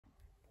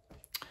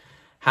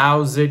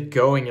How's it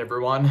going,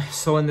 everyone?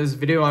 So in this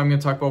video, I'm going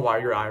to talk about why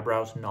your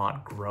eyebrows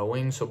not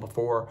growing. So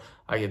before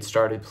I get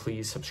started,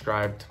 please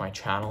subscribe to my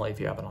channel if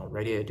you haven't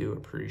already. I do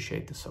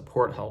appreciate the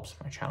support, helps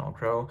my channel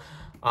grow.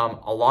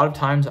 A lot of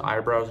times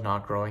eyebrows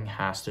not growing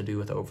has to do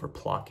with over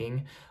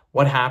plucking.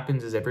 What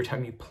happens is every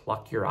time you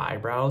pluck your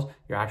eyebrows,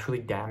 you're actually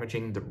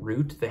damaging the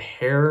root. The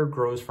hair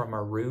grows from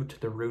a root.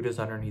 The root is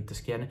underneath the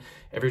skin.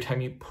 Every time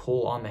you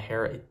pull on the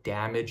hair, it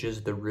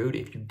damages the root.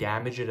 If you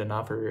damage it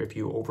enough or if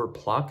you over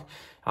pluck,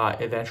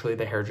 eventually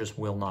the hair just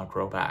will not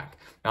grow back.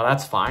 Now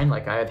that's fine.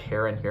 Like I have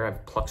hair in here,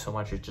 I've plucked so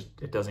much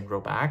it doesn't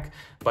grow back.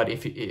 But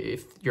if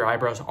your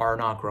eyebrows are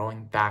not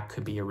growing, that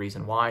could be a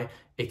reason why.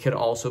 It could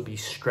also be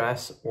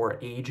stress or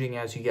aging.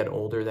 As you get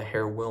older, the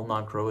hair will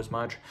not grow as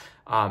much.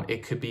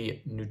 It could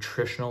be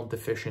nutritional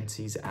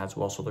deficiencies as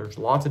well. So there's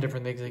lots of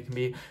different things it can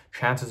be.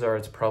 Chances are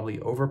it's probably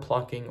over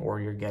plucking or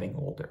you're getting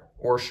older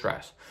or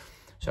stress.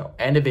 So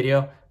end of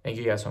video. Thank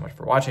you guys so much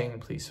for watching.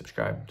 Please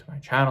subscribe to my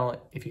channel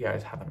if you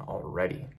guys haven't already.